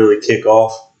game to really kick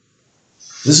off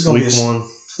this is going week 1.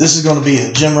 This is going to be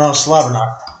a Jim Ross slobber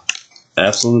knocker.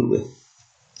 Absolutely.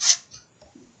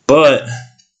 But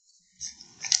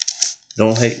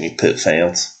don't hate me, Pitt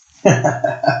fans. You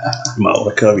might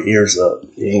want to cover your ears up.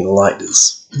 You ain't going to like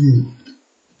this.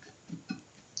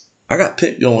 I got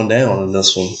Pitt going down in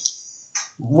this one.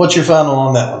 What's your final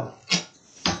on that one?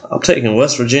 I'm taking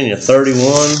West Virginia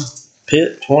 31,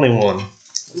 Pitt 21.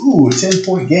 Ooh, a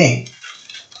 10-point game.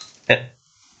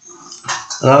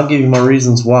 And I'll give you my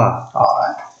reasons why. All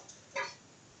right.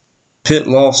 Pitt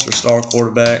lost their star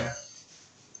quarterback,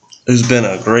 who's been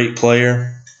a great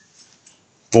player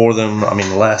for them. I mean,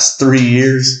 the last 3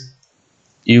 years,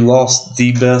 you lost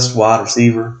the best wide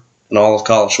receiver in all of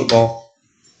college football.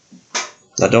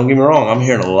 Now, don't get me wrong. I'm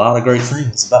hearing a lot of great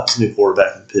things about this new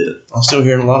quarterback in Pitt. I'm still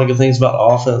hearing a lot of good things about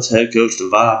the offense, head coach, the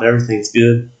vibe. Everything's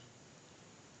good.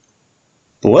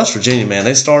 But West Virginia, man,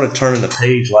 they started turning the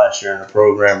page last year in the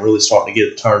program, really starting to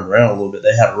get it turned around a little bit.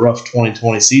 They had a rough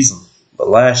 2020 season. But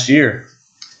last year,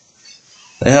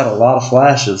 they had a lot of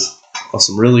flashes of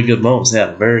some really good moments. They had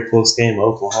a very close game with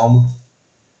Oklahoma.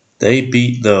 They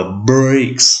beat the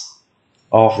brakes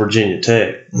off Virginia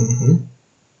Tech. Mm-hmm.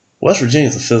 West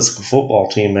Virginia's a physical football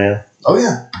team, man. Oh,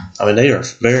 yeah. I mean, they are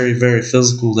very, very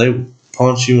physical. They will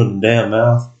punch you in the damn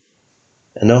mouth,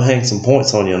 and they'll hang some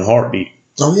points on you in a heartbeat.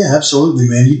 Oh, yeah, absolutely,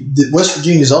 man. West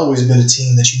Virginia's always been a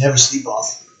team that you never sleep on.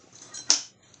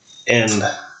 And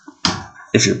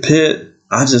if you're Pitt,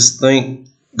 I just think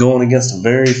going against a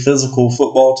very physical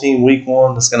football team week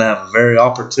 1 that's going to have a very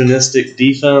opportunistic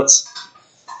defense,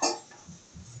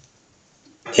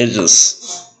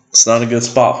 it's not a good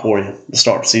spot for you to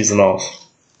start the season off.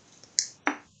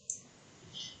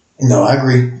 No, I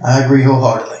agree. I agree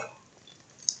wholeheartedly.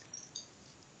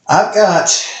 I've got,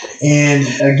 and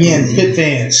again, Pitt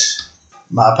fans,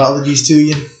 my apologies to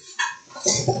you.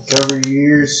 Cover your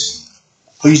ears.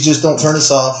 Please just don't turn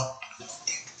us off.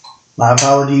 My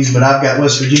apologies, but I've got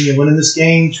West Virginia winning this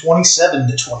game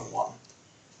 27-21.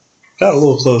 Got a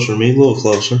little closer to me, a little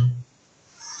closer.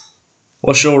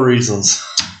 What's your reasons?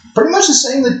 Pretty much the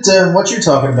same that what you're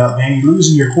talking about, man. You're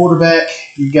losing your quarterback.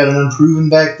 You've got an unproven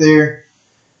back there.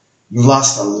 You've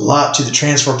lost a lot to the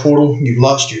transfer portal. You've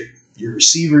lost your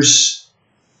receivers.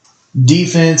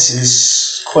 Defense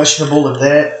is questionable at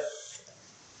that.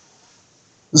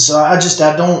 So I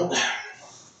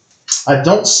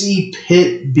don't see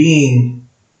Pitt being,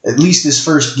 at least this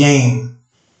first game,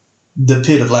 the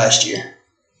Pitt of last year.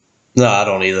 No, I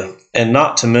don't either. And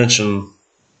not to mention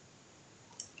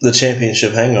the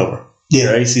championship hangover.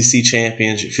 Yeah. You're ACC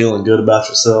champions. You're feeling good about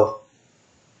yourself.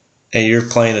 And you're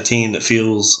playing a team that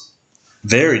feels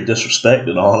very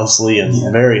disrespected, honestly,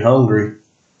 and very hungry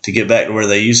to get back to where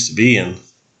they used to be. And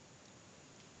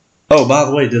oh, by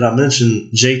the way, did I mention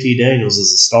JT Daniels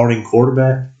is the starting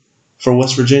quarterback for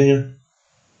West Virginia?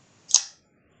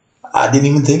 I didn't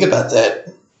even think about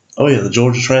that. Oh, yeah, the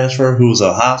Georgia transfer who was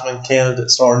a Heisman candidate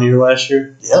starting year last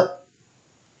year. Yep.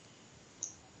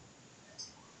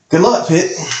 Good luck,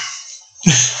 Pitt.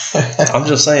 I'm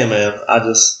just saying, man.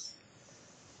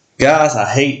 Guys,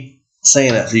 I hate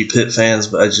saying that for you Pitt fans,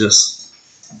 but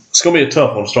it's going to be a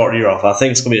tough one to start the year off. I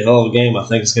think it's going to be a hell of a game. I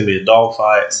think it's going to be a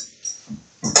dogfight.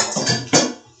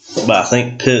 But I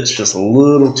think Pitt's just a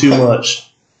little too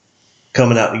much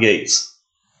coming out the gates.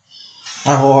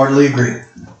 I wholeheartedly agree.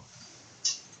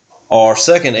 Our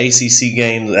second ACC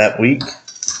game that week,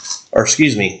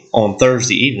 on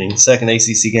Thursday evening, second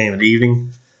ACC game of the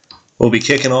evening, will be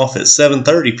kicking off at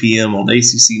 7:30 p.m. on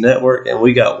ACC Network, and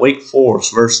we got Wake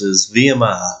Forest versus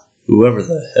VMI, whoever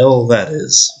the hell that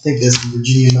is. I think that's the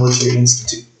Virginia Military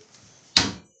Institute.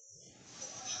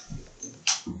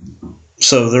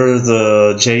 So they're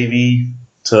the JV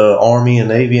to Army and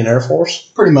Navy and Air Force?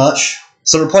 Pretty much.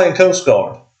 So they're playing Coast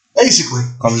Guard. Basically.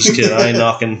 I'm just kidding. I ain't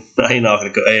knocking.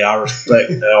 Hey, I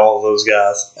respect all of those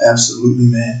guys. Absolutely,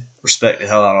 man. Respect the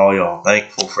hell out of all y'all.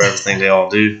 Thankful for everything they all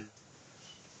do.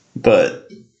 But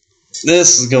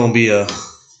this is going to be a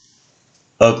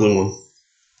ugly one.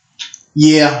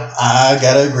 Yeah, I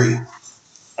gotta agree.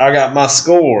 I got my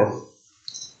score.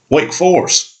 Wake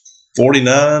Forest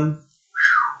 49,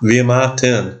 VMI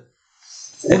 10.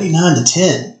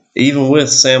 49-10. Even with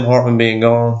Sam Hartman being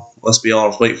gone, let's be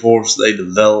honest, Wake Forest, they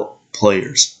develop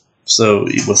players. So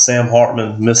with Sam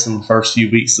Hartman missing the first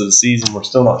few weeks of the season, we're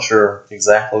still not sure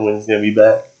exactly when he's going to be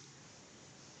back.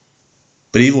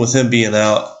 But even with him being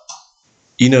out,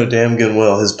 you know damn good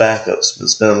well his backup's been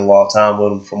spending a lot of time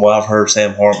with him. From what I've heard,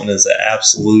 Sam Hartman is an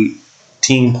absolute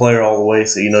team player all the way.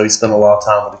 So, he spent a lot of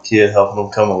time with the kid, helping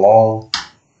him come along.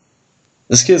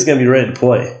 This kid's going to be ready to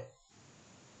play.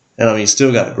 And, he's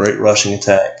still got a great rushing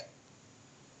attack.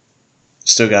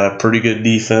 Still got a pretty good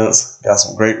defense. Got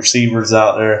some great receivers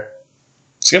out there.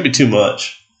 It's going to be too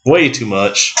much. Way too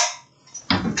much.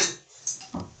 I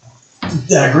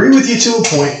agree with you to a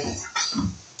point.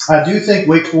 I do think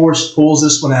Wake Forest pulls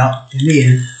this one out in the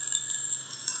end.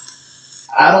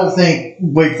 I don't think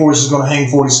Wake Forest is going to hang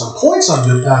 40-some points on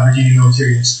the Virginia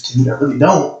Military Institute. I really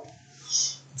don't.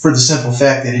 For the simple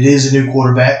fact that it is a new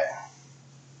quarterback.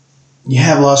 You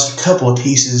have lost a couple of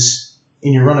pieces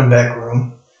in your running back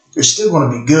room. They're still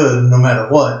going to be good no matter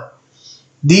what.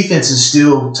 Defense is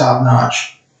still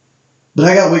top-notch. But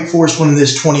I got Wake Forest winning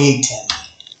this 28-10.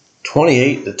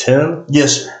 28-10?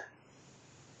 Yes, sir.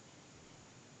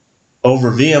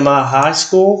 Over VMI High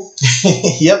School?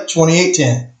 Yep,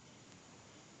 28-10.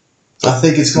 I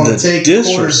think it's going to take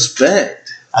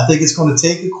disrespect. I think it's going to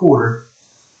take a quarter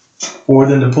for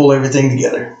them to pull everything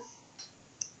together.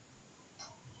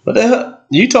 What the hell?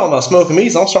 You talking about smoking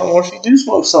meats? I'm starting to wonder if you do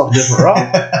smoke something different, Rob.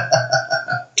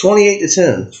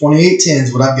 28-10. 28-10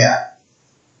 is what I've got.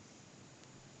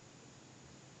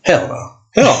 Hell no.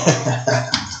 Hell no.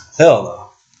 Hell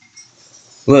no.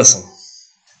 Listen.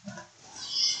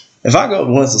 If I go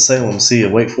to Winston-Salem to see a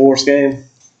Wake Forest game,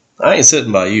 I ain't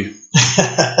sitting by you.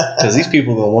 Because these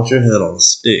people are going to want your head on a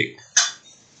stick.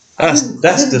 I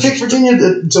didn't pick Virginia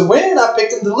to win. I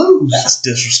picked them to lose. That's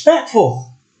disrespectful.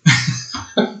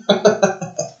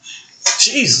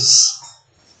 Jesus.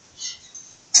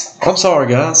 I'm sorry,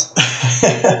 guys.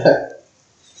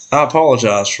 I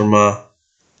apologize for my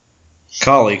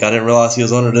colleague. I didn't realize he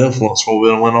was under the influence before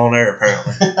we went on air,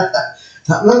 apparently.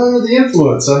 Not under the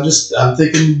influence. I'm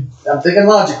thinking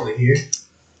logically here.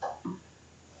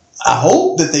 I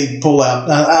hope that they pull out.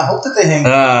 I hope that they hang.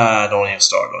 Don't even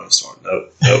start.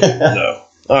 Nope.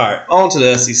 All right, on to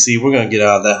the SEC. We're going to get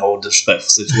out of that whole disrespectful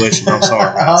situation. I'm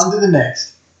sorry. On to the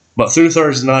next. But through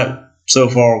Thursday night, so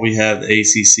far, we have the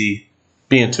ACC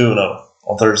being 2-0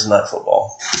 on Thursday Night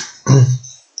Football.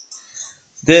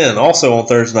 Then, also on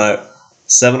Thursday night,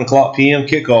 7 o'clock p.m.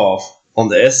 kickoff on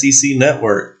the SEC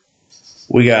Network,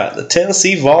 we got the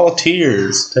Tennessee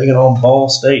Volunteers taking on Ball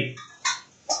State.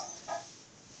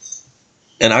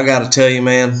 And I got to tell you,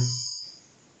 man,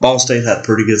 Ball State had a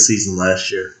pretty good season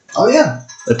last year. Oh, yeah.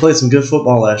 They played some good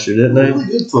football last year, didn't they? Really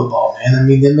good football, man. I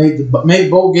mean, they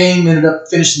made bowl game, ended up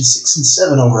finishing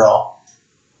 6-7 overall.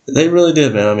 They really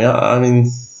did, man. I mean,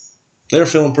 they were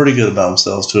feeling pretty good about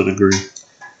themselves to a degree.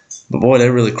 But, boy, they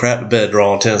really crapped the bed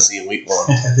drawing Tennessee in week 1.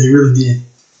 They really did.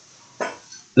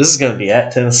 This is going to be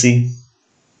at Tennessee.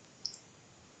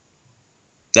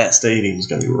 That stadium is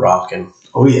going to be rocking.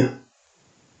 Oh, yeah.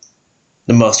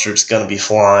 The mustard's going to be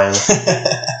flying.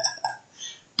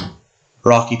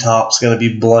 Rocky Top's going to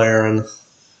be blaring.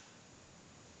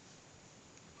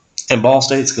 And Ball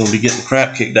State's going to be getting the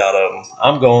crap kicked out of them.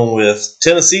 I'm going with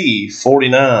Tennessee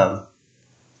 49.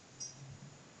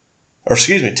 Or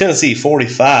excuse me, Tennessee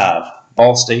 45.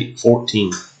 Ball State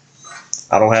 14.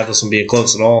 I don't have this one being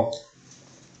close at all.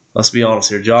 Let's be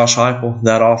honest here. Josh Heupel,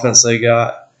 that offense they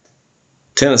got,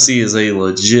 Tennessee is a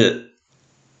legit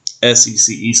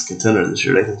SEC East contender this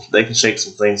year. They can shake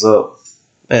some things up.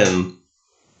 And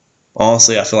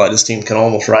honestly, I feel like this team can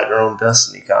almost write their own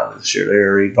destiny kind of this year.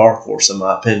 They're a dark horse, in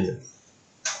my opinion.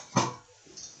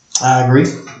 I agree.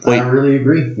 I really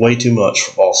agree. Way too much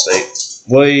for Ball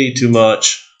State. Way too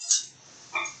much.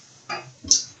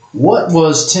 What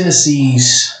was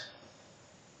Tennessee's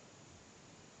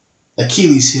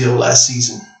Achilles heel last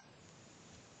season?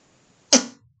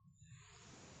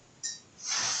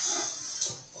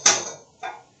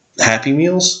 Happy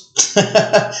Meals?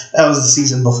 That was the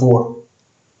season before.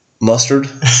 Mustard?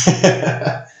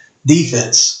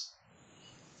 Defense.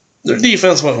 Their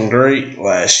defense wasn't great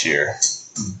last year,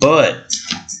 but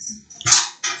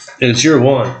it's year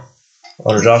 1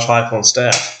 under Josh Heupel's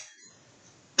staff.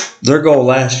 Their goal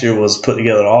last year was to put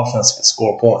together an offense that could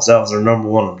score points. That was their number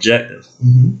 1 objective.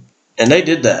 Mm-hmm. And they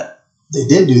did that. They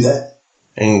did do that.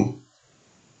 In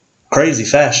crazy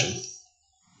fashion.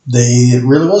 It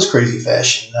really was crazy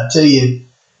fashion. I tell you,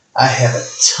 I have a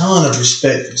ton of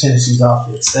respect for Tennessee's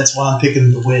offense. That's why I'm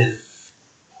picking them to win.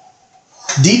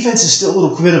 Defense is still a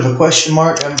little bit of a question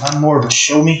mark. I'm more of a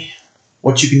show me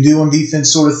what you can do on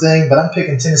defense sort of thing, but I'm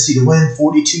picking Tennessee to win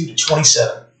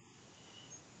 42-27.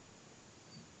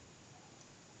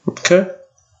 Okay.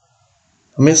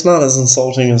 I mean, it's not as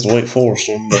insulting as the Wake Forest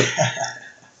one, but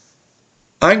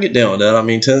I can get down with that. I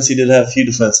mean, Tennessee did have a few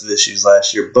defensive issues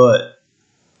last year, but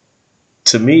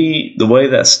to me, the way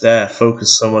that staff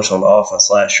focused so much on the offense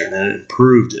last year and then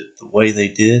improved it the way they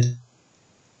did,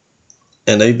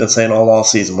 and they've been saying all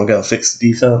offseason, we're going to fix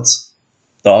the defense.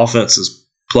 The offense is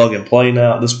plug and play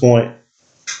now at this point.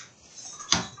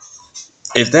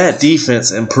 If that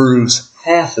defense improves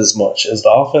half as much as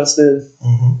the offense did,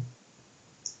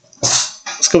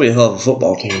 it's going to be a hell of a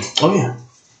football team. Oh, yeah.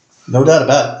 No doubt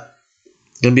about it.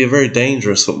 Going to be a very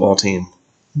dangerous football team.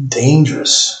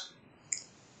 Dangerous.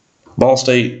 Ball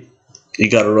State, you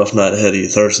got a rough night ahead of you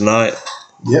Thursday night.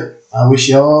 Yep. I wish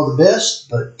you all the best,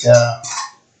 but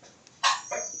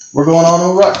we're going on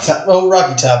to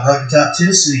Rocky Top,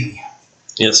 Tennessee.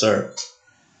 Yes, sir.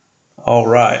 All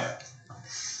right.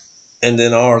 And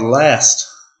then our last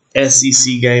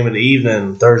SEC game of the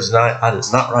evening, Thursday night. I did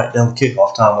not write down the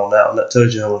kickoff time on that one. That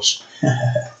tells you how much.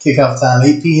 Kickoff time,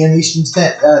 8 p.m. Eastern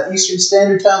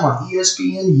Standard Time on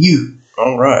ESPNU.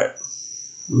 All right.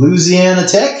 Louisiana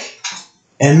Tech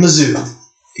and Mizzou.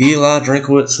 Eli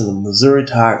Drinkwitz and the Missouri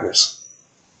Tigers.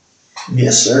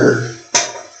 Yes, sir.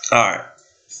 All right.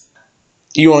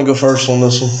 You want to go first on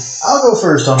this one? I'll go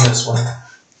first on this one.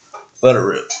 Let it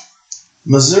rip.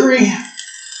 Missouri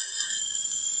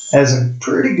has a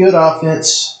pretty good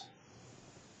offense.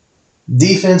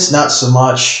 Defense, not so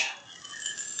much.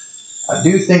 I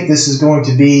do think this is going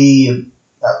to be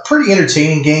a pretty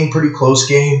entertaining game, pretty close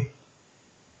game.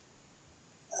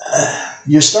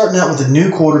 You're starting out with a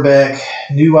new quarterback,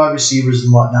 new wide receivers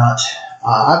and whatnot.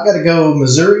 I've got to go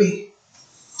Missouri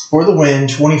for the win,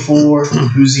 24,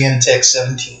 Louisiana Tech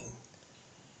 17.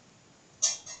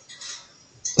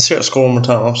 Let's hear that score one more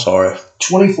time. I'm sorry.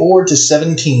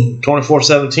 24-17.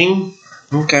 24-17?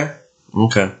 Okay.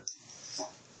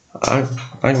 I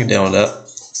can get down with that.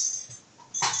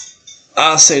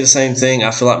 I say the same thing. I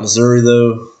feel like Missouri,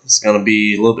 though, is going to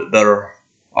be a little bit better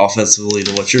offensively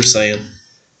than what you're saying.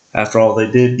 After all, they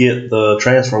did get the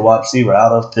transfer wide receiver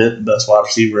out of Pitt, the best wide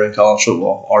receiver in college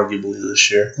football, arguably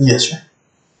this year. Yes, sir.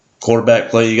 Quarterback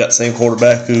play. You got the same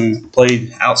quarterback who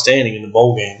played outstanding in the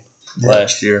bowl game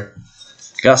last year.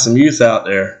 Got some youth out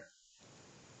there.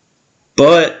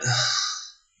 But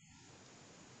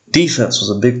defense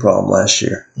was a big problem last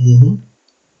year. Mm-hmm.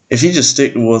 If you just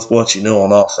stick with what you know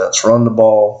on offense, run the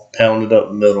ball, pound it up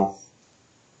the middle,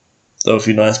 throw a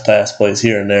few nice pass plays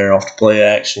here and there off the play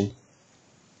action,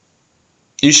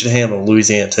 you should handle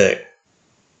Louisiana Tech.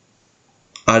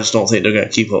 I just don't think they're going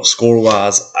to keep up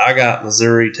score-wise. I got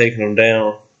Missouri taking them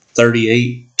down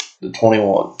 38-21.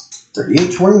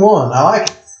 38-21. I like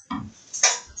it.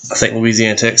 I think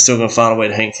Louisiana Tech's still going to find a way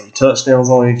to hang 3 touchdowns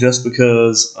on you just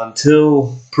because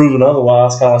until proven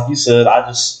otherwise, kind of like you said,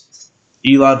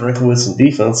 Eli Drinkwitz and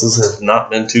defenses have not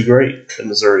been too great in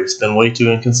Missouri. It's been way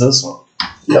too inconsistent.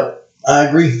 Yep, I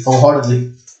agree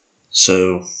wholeheartedly.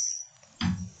 So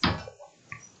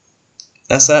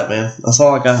that's that, man. That's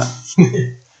all I got.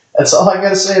 That's all I got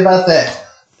to say about that.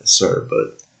 Yes, sir.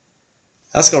 But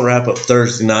that's going to wrap up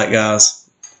Thursday night, guys.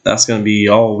 That's going to be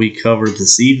all we covered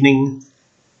this evening.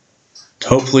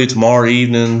 Hopefully tomorrow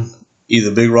evening,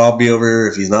 either Big Rob will be over here.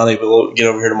 If he's not able to get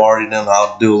over here tomorrow evening,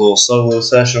 I'll do a little solo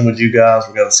session with you guys.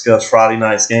 We're going to discuss Friday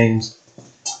night's games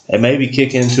and maybe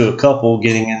kick into a couple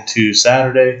getting into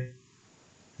Saturday.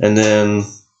 And then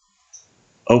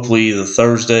hopefully either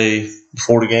Thursday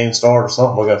before the game start or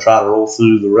something, we're going to try to roll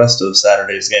through the rest of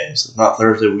Saturday's games. If not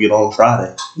Thursday, we'll get on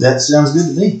Friday. That sounds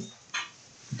good to me.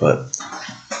 But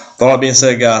with all that being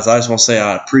said, guys, I just want to say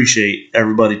I appreciate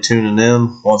everybody tuning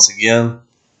in once again.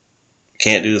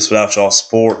 Can't do this without y'all's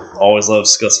support. Always love to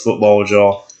discuss football with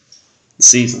y'all. The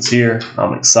season's here.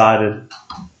 I'm excited.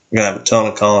 We're going to have a ton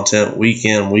of content week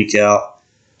in, week out.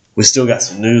 We still got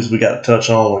some news we got to touch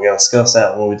on. We're going to discuss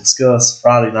that when we discuss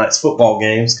Friday night's football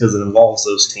games because it involves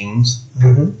those teams.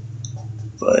 Mm-hmm.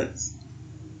 But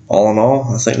all in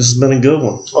all, I think this has been a good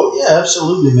one. Oh, yeah,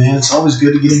 absolutely, man. It's always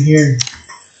good to get in here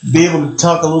and be able to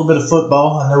talk a little bit of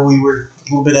football. I know we were a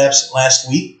little bit absent last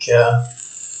week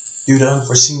due to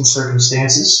unforeseen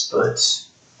circumstances, but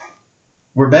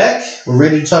we're back. We're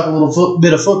ready to talk a little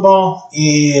bit of football,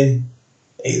 and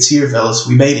it's here, fellas.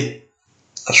 We made it.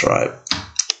 That's right.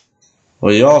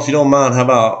 Well, y'all, if you don't mind, how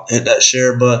about hit that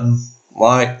share button,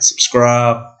 like,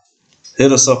 subscribe,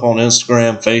 hit us up on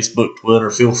Instagram, Facebook,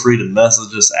 Twitter. Feel free to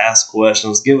message us, ask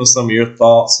questions, give us some of your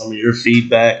thoughts, some of your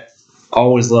feedback.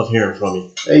 Always love hearing from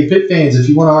you. Hey, Pitt fans, if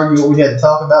you want to argue what we had to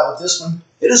talk about with this one,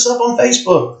 hit us up on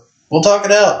Facebook. We'll talk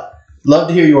it out. Love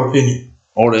to hear your opinion.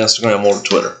 Or to Instagram, or to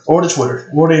Twitter. Or to Twitter,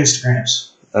 or to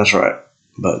Instagrams. That's right.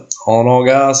 But all in all,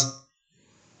 guys,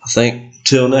 I think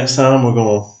till next time, we're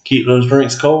going to keep those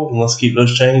drinks cold and let's keep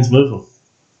those chains moving.